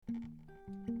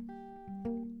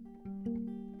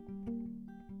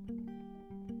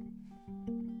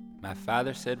My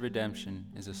father said redemption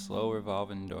is a slow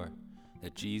revolving door,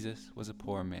 that Jesus was a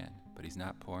poor man, but he's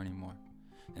not poor anymore.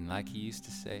 And like he used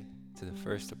to say to the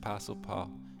first apostle Paul,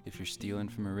 if you're stealing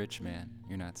from a rich man,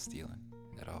 you're not stealing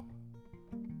at all.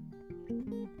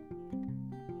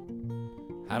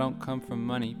 I don't come from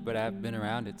money, but I've been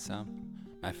around it some.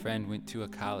 My friend went to a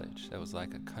college that was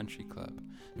like a country club,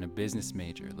 and a business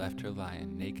major left her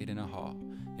lying naked in a hall.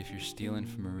 If you're stealing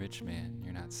from a rich man,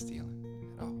 you're not stealing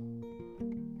at all.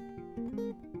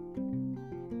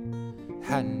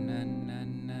 Ha na na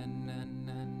na na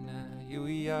na na, here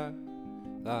we are,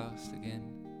 lost again.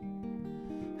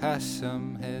 Ha,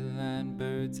 some headline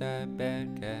birds eye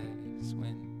bad guys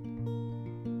win.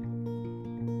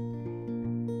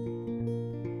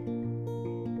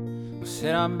 Well,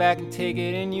 sit on back and take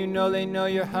it in, you know they know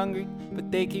you're hungry,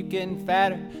 but they keep getting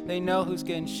fatter. They know who's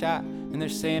getting shot, and they're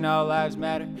saying all lives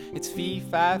matter. It's fee,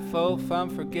 fi, fo, fum,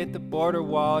 forget the border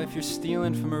wall. If you're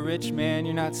stealing from a rich man,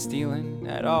 you're not stealing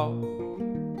at all.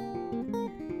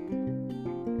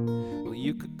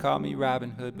 You could call me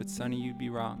Robin Hood, but sonny, you'd be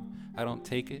wrong. I don't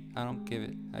take it, I don't give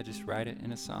it, I just write it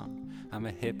in a song. I'm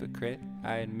a hypocrite,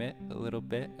 I admit, a little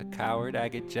bit, a coward. I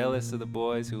get jealous of the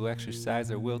boys who exercise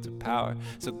their will to power.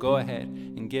 So go ahead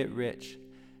and get rich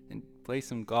and play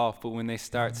some golf, but when they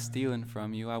start stealing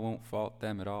from you, I won't fault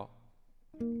them at all.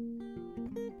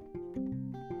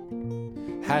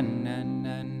 Ha na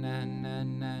na na na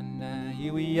na na,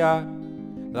 here we are,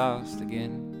 lost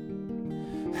again.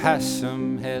 Ha,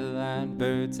 some headline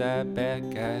birds eye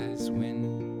bad guys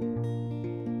win.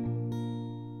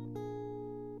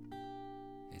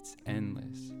 It's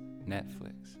endless,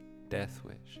 Netflix, death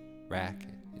wish,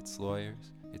 racket. It's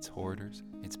lawyers, it's hoarders,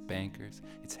 it's bankers,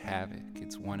 it's havoc,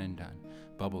 it's one and done,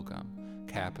 bubblegum,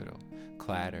 capital,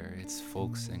 clatter. It's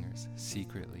folk singers,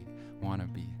 secretly,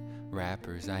 wannabe,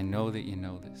 rappers. I know that you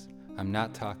know this. I'm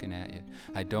not talking at you.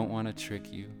 I don't want to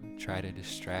trick you, try to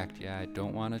distract you. I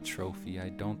don't want a trophy. I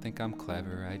don't think I'm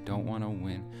clever. I don't want to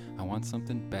win. I want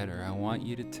something better. I want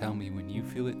you to tell me when you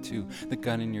feel it too. The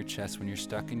gun in your chest when you're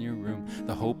stuck in your room.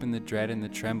 The hope and the dread and the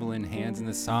trembling hands and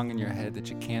the song in your head that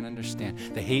you can't understand.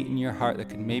 The hate in your heart that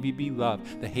could maybe be love.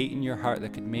 The hate in your heart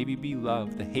that could maybe be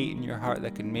love. The hate in your heart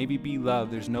that could maybe be love.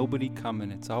 There's nobody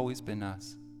coming. It's always been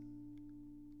us.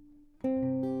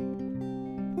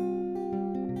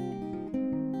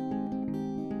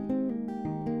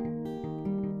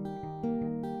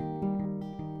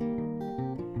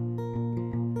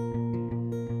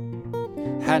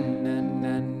 Ha na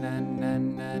na na na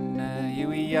na na, here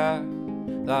we are,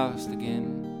 lost again.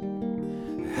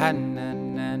 Ha na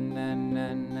na na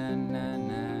na na na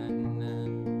na na.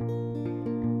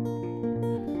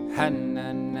 Ha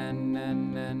na na na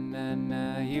na na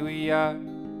na, here we are,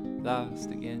 lost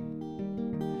again.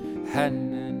 Ha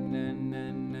na na na.